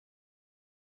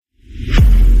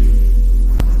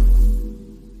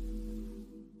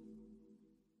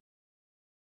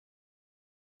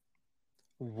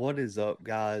What is up,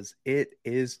 guys? It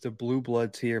is the Blue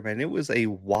Bloods here, man. It was a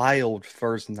wild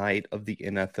first night of the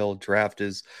NFL draft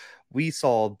as we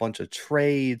saw a bunch of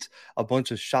trades, a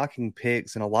bunch of shocking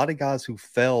picks, and a lot of guys who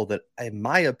fell that, in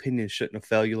my opinion, shouldn't have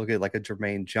fell. You look at like a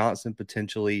Jermaine Johnson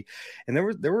potentially, and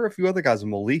there were a few other guys.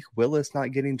 Malik Willis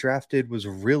not getting drafted was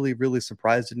really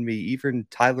surprising me. Even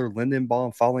Tyler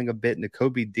Lindenbaum falling a bit,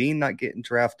 Nakobe Dean not getting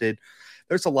drafted.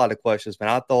 There's a lot of questions, man.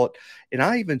 I thought, and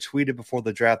I even tweeted before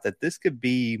the draft that this could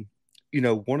be,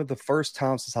 one of the first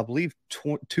times since I believe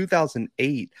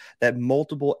 2008 that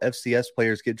multiple FCS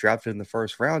players get drafted in the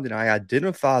first round. And I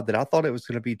identified that I thought it was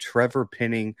going to be Trevor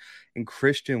Penning and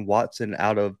Christian Watson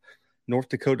out of North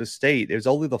Dakota State. It was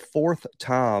only the fourth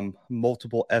time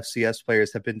multiple FCS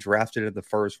players have been drafted in the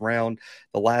first round.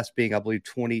 The last being, I believe,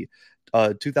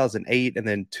 2008, and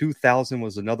then 2000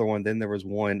 was another one. Then there was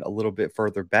one a little bit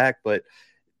further back, but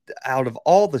out of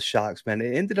all the shocks, man,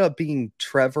 it ended up being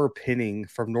Trevor Penning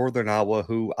from Northern Iowa,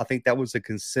 who I think that was a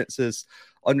consensus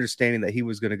understanding that he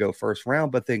was going to go first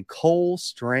round. But then Cole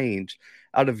Strange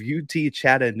out of UT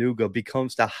Chattanooga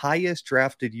becomes the highest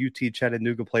drafted UT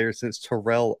Chattanooga player since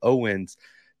Terrell Owens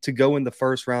to go in the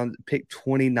first round, pick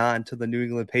 29 to the New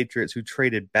England Patriots, who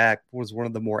traded back, was one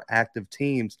of the more active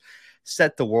teams.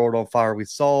 Set the world on fire. We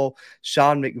saw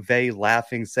Sean McVay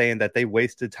laughing, saying that they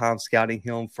wasted time scouting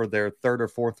him for their third or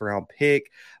fourth round pick.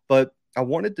 But I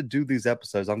wanted to do these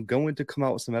episodes. I'm going to come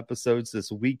out with some episodes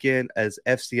this weekend as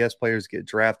FCS players get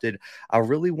drafted. I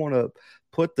really want to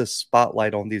put the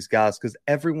spotlight on these guys because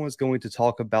everyone's going to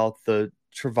talk about the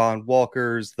Travon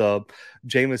Walkers, the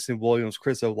Jamison Williams,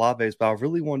 Chris Olaves, but I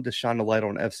really wanted to shine a light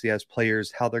on FCS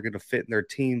players, how they're going to fit in their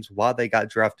teams, why they got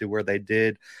drafted where they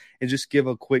did, and just give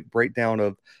a quick breakdown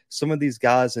of some of these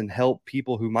guys and help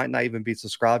people who might not even be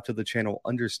subscribed to the channel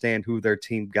understand who their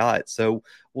team got. So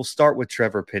we'll start with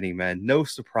Trevor Penning, man. No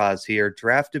surprise here.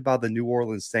 Drafted by the New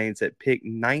Orleans Saints at pick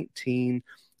 19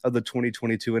 of the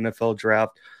 2022 NFL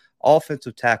Draft.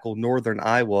 Offensive tackle, Northern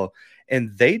Iowa,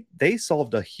 and they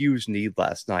solved a huge need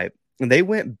last night. And they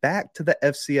went back to the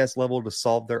FCS level to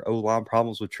solve their O-line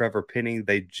problems with Trevor Penning.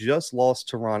 They just lost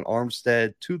Teron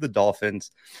Armstead to the Dolphins,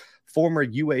 former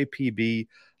UAPB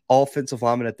offensive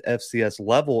lineman at the FCS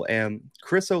level, and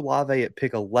Chris Olave at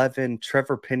pick 11,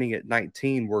 Trevor Penning at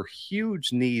 19 were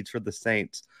huge needs for the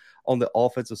Saints on the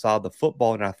offensive side of the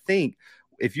football. And I think,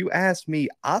 if you ask me,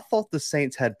 I thought the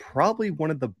Saints had probably one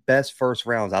of the best first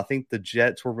rounds. I think the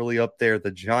Jets were really up there,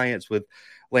 the Giants with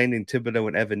Landon Thibodeau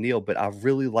and Evan Neal, but I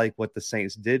really like what the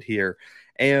Saints did here.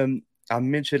 And I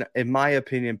mentioned, in my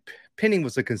opinion, Penning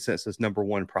was a consensus number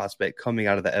one prospect coming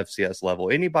out of the FCS level.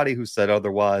 Anybody who said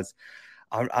otherwise,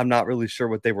 I'm not really sure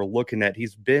what they were looking at.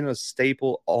 He's been a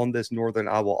staple on this Northern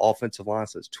Iowa offensive line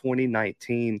since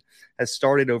 2019, has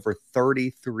started over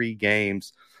 33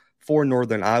 games for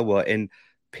Northern Iowa, and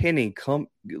Penning,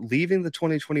 leaving the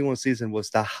 2021 season, was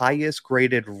the highest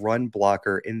graded run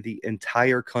blocker in the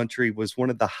entire country, was one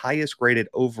of the highest graded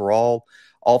overall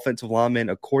offensive linemen,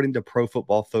 according to Pro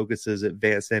Football Focus's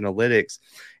advanced analytics.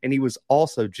 And he was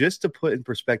also, just to put in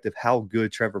perspective how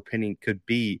good Trevor Penning could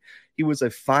be, he was a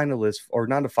finalist, or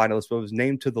not a finalist, but was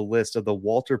named to the list of the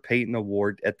Walter Payton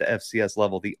Award at the FCS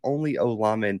level, the only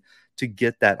O-lineman to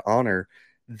get that honor.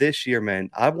 This year, man,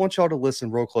 I want y'all to listen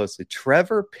real closely.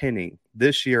 Trevor Penning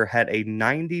this year had a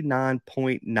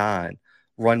 99.9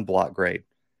 run block grade.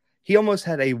 He almost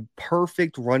had a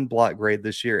perfect run block grade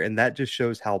this year, and that just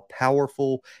shows how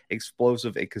powerful,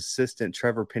 explosive, and consistent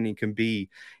Trevor Penning can be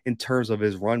in terms of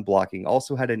his run blocking.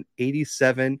 Also had an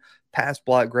 87 pass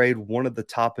block grade, one of the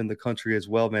top in the country as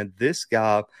well, man. This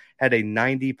guy had a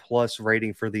 90-plus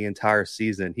rating for the entire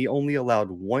season. He only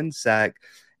allowed one sack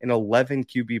and 11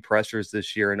 QB pressures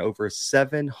this year, and over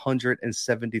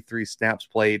 773 snaps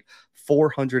played,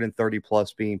 430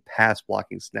 plus being pass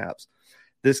blocking snaps.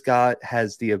 This guy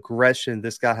has the aggression.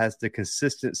 This guy has the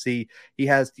consistency. He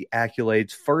has the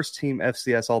accolades. First team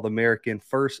FCS All-American,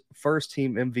 first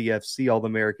team MVFC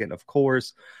All-American, of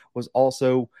course, was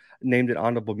also named an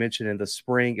honorable mention in the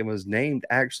spring and was named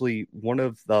actually one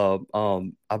of the,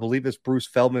 I believe it's Bruce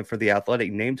Feldman for The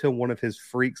Athletic, named him one of his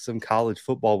freaks in college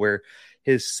football, where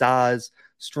his size,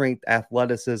 strength,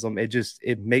 athleticism,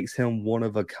 it makes him one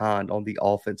of a kind on the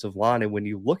offensive line. And when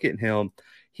you look at him,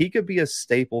 he could be a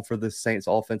staple for the Saints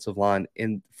offensive line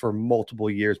for multiple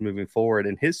years moving forward.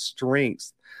 And his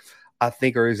strengths, I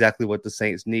think, are exactly what the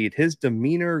Saints need. His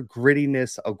demeanor,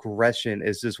 grittiness, aggression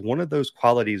is just one of those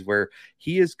qualities where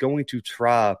he is going to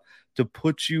try to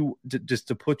put you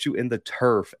in the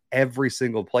turf every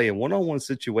single play. In one-on-one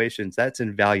situations, that's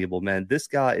invaluable, man. This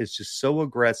guy is just so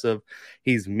aggressive.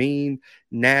 He's mean,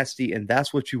 nasty, and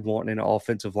that's what you want in an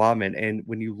offensive lineman. And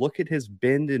when you look at his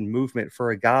bend and movement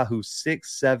for a guy who's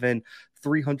 6'7",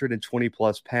 320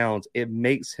 plus pounds, it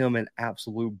makes him an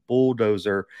absolute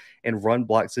bulldozer in run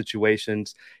block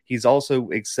situations. He's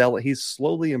also excelling. He's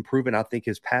slowly improving, I think,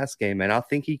 his pass game, and I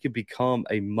think he could become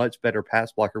a much better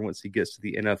pass blocker once he gets to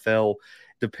the NFL,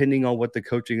 depending on what the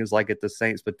coaching is like at the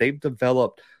Saints. But they've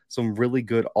developed some really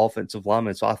good offensive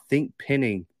linemen. So I think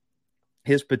Penning,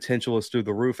 his potential is through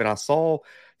the roof. And I saw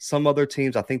some other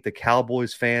teams, I think the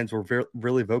Cowboys fans were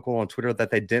really vocal on Twitter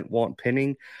that they didn't want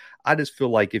Penning. I just feel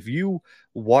like if you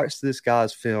watch this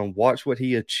guy's film, watch what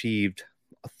he achieved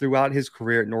throughout his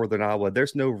career at Northern Iowa,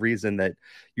 there's no reason that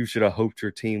you should have hoped your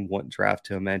team wouldn't draft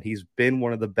him. And he's been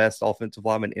one of the best offensive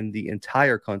linemen in the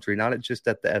entire country, not just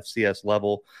at the FCS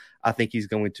level. I think he's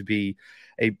going to be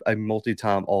a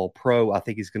multi-time All-Pro. I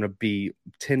think he's going to be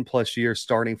 10-plus years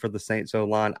starting for the Saints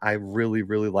O-line. I really,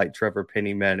 really like Trevor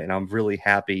Penning, man, and I'm really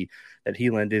happy that he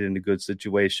landed in a good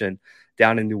situation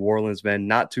down in New Orleans, man.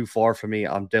 Not too far from me.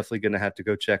 I'm definitely going to have to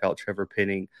go check out Trevor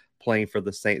Penning playing for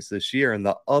the Saints this year. And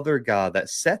the other guy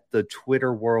that set the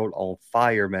Twitter world on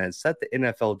fire, man, set the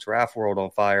NFL draft world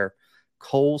on fire,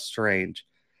 Cole Strange,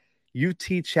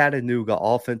 UT Chattanooga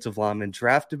offensive lineman,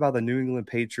 drafted by the New England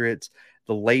Patriots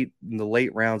in the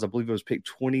late rounds. I believe it was picked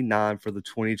 29 for the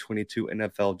 2022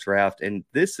 NFL draft. And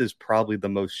this is probably the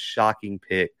most shocking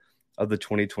pick of the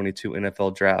 2022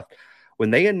 NFL draft.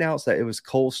 When they announced that it was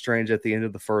Cole Strange at the end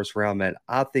of the first round, man,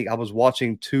 I think I was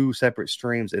watching two separate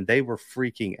streams and they were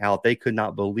freaking out. They could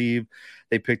not believe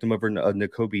they picked him over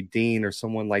Nakobe Dean or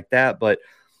someone like that. But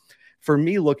for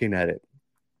me looking at it,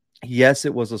 yes,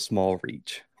 it was a small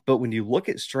reach. But when you look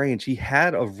at Strange, he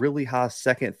had a really high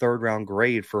second, third round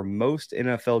grade for most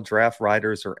NFL draft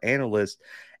writers or analysts.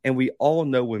 And we all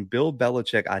know when Bill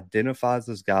Belichick identifies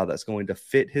this guy that's going to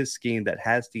fit his scheme, that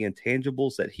has the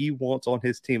intangibles that he wants on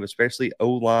his team, especially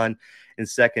O-line and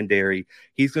secondary,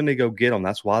 he's going to go get them.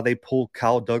 That's why they pulled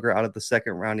Kyle Duggar out of the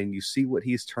second round. And you see what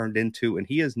he's turned into. And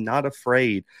he is not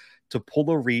afraid to pull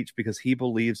a reach because he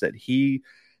believes that he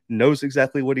knows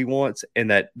exactly what he wants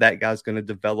and that guy's going to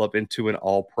develop into an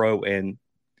All-Pro, and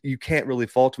you can't really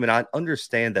fault him. And I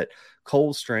understand that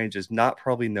Cole Strange is not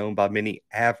probably known by many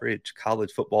average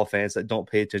college football fans that don't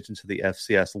pay attention to the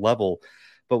FCS level.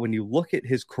 But when you look at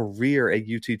his career at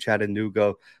UT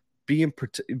Chattanooga, being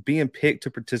picked to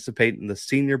participate in the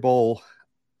Senior Bowl,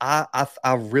 I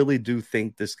really do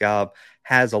think this guy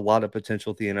has a lot of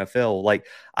potential at the NFL. Like,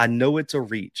 I know it's a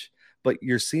reach, but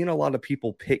you're seeing a lot of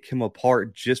people pick him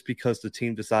apart just because the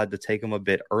team decided to take him a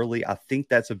bit early. I think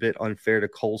that's a bit unfair to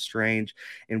Cole Strange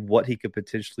and what he could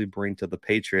potentially bring to the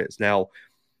Patriots. Now,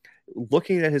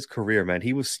 looking at his career, man,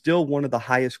 he was still one of the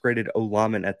highest graded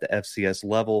O-linemen at the FCS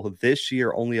level. This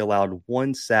year only allowed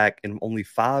 1 sack and only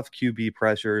 5 QB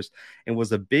pressures, and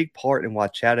was a big part in why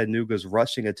Chattanooga's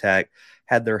rushing attack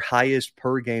had their highest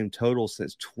per game total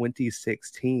since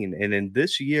 2016. And in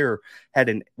this year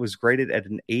was graded at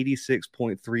an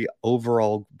 86.3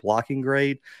 overall blocking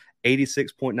grade,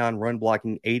 86.9 run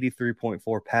blocking,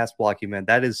 83.4 pass blocking. Man,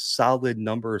 that is solid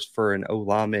numbers for an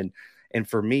O-lineman. And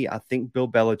for me, I think Bill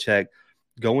Belichick,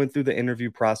 going through the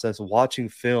interview process, watching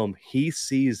film, he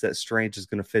sees that Strange is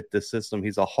going to fit this system.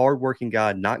 He's a hardworking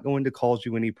guy, not going to cause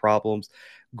you any problems,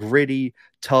 gritty,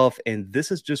 tough. And this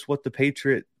is just what the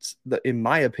Patriots, in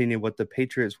my opinion, what the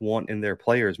Patriots want in their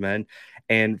players, man.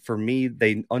 And for me,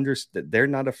 they're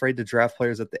not afraid to draft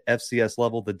players at the FCS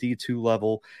level, the D2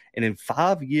 level. And in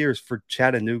 5 years for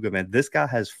Chattanooga, man, this guy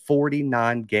has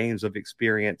 49 games of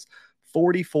experience,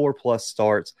 44 plus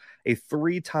starts, a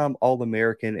 3-time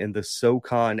All-American in the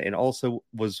SoCon, and also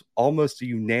was almost a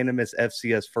unanimous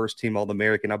FCS first team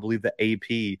All-American. I believe the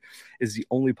AP is the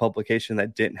only publication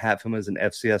that didn't have him as an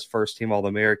FCS first team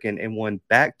All-American, and won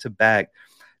back-to-back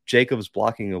Jacobs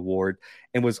Blocking Award,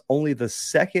 and was only the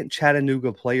second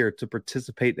Chattanooga player to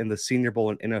participate in the Senior Bowl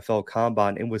and NFL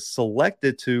Combine, and was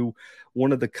selected to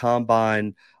one of the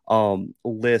Combine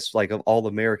list, like of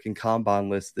All-American Combine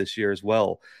lists this year as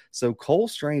well. So Cole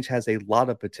Strange has a lot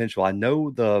of potential. I know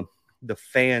the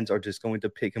fans are just going to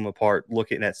pick him apart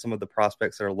looking at some of the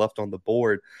prospects that are left on the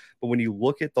board. But when you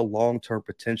look at the long-term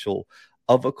potential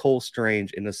of a Cole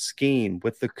Strange in a scheme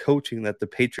with the coaching that the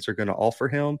Patriots are going to offer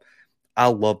him, I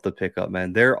love the pickup,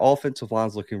 man. Their offensive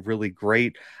line's looking really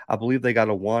great. I believe they got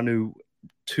Awanu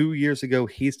 2 years ago.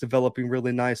 He's developing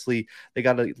really nicely. They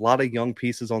got a lot of young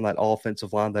pieces on that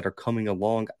offensive line that are coming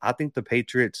along. I think the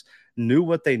Patriots knew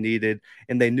what they needed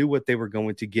and they knew what they were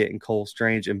going to get in Cole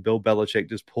Strange, and Bill Belichick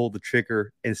just pulled the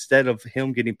trigger instead of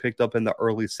him getting picked up in the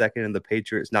early second and the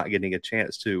Patriots not getting a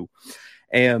chance to.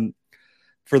 And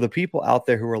for the people out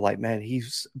there who are like, man,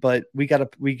 but we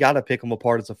gotta pick him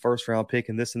apart as a first round pick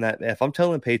and this and that. If I'm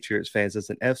telling Patriots fans, as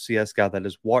an FCS guy that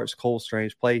has watched Cole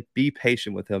Strange play, be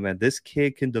patient with him, man. This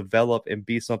kid can develop and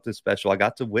be something special. I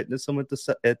got to witness him at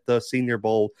the Senior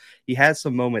Bowl. He has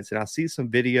some moments, and I see some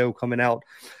video coming out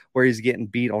where he's getting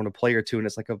beat on a play or two, and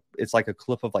it's like a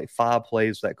clip of like 5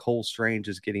 plays that Cole Strange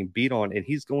is getting beat on, and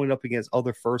he's going up against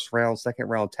other first round, second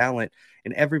round talent,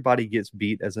 and everybody gets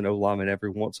beat as an O lineman every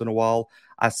once in a while.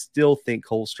 I still think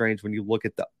Cole Strange, when you look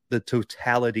at the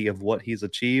totality of what he's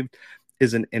achieved,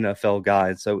 is an NFL guy.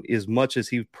 And so as much as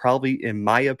he probably, in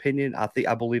my opinion,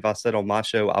 I believe I said on my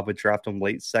show I would draft him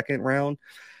late second round.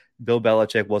 Bill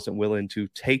Belichick wasn't willing to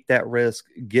take that risk,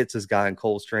 gets his guy in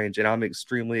Cole Strange. And I'm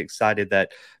extremely excited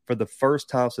that for the first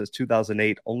time since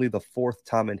 2008, only the 4th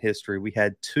time in history, we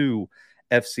had 2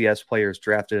 FCS players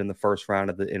drafted in the first round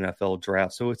of the NFL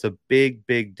draft. So it's a big,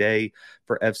 big day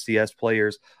for FCS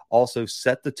players. Also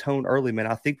set the tone early, man.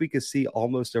 I think we could see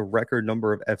almost a record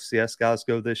number of FCS guys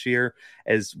go this year,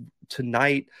 as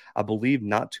tonight, I believe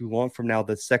not too long from now,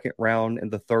 the second round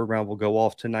and the third round will go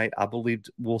off tonight. I believe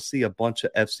we'll see a bunch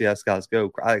of FCS guys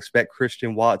go. I expect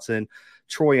Christian Watson,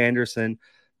 Troy Anderson,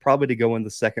 probably to go in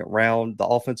the second round. The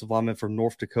offensive lineman from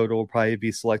North Dakota will probably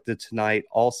be selected tonight.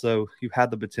 Also, you have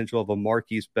the potential of a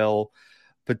Marquise Bell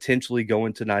potentially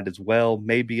going tonight as well.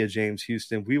 Maybe a James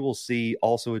Houston. We will see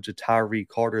also a Jatari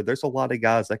Carter. There's a lot of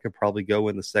guys that could probably go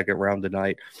in the second round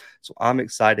tonight. So I'm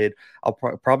excited. I'll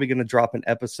probably going to drop an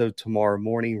episode tomorrow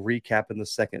morning recapping the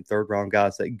second, third round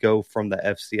guys that go from the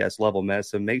FCS level, man.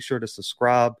 So make sure to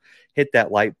subscribe, hit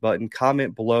that like button,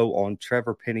 comment below on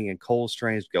Trevor Penning and Cole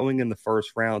Strange going in the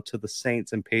first round to the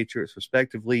Saints and Patriots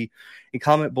respectively, and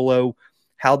comment below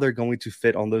how they're going to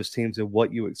fit on those teams and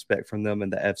what you expect from them in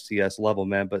the FCS level,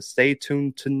 man. But stay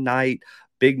tuned tonight.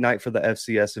 Big night for the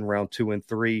FCS in round 2 and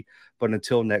 3. But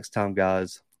until next time,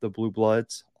 guys, the Blue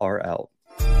Bloods are out.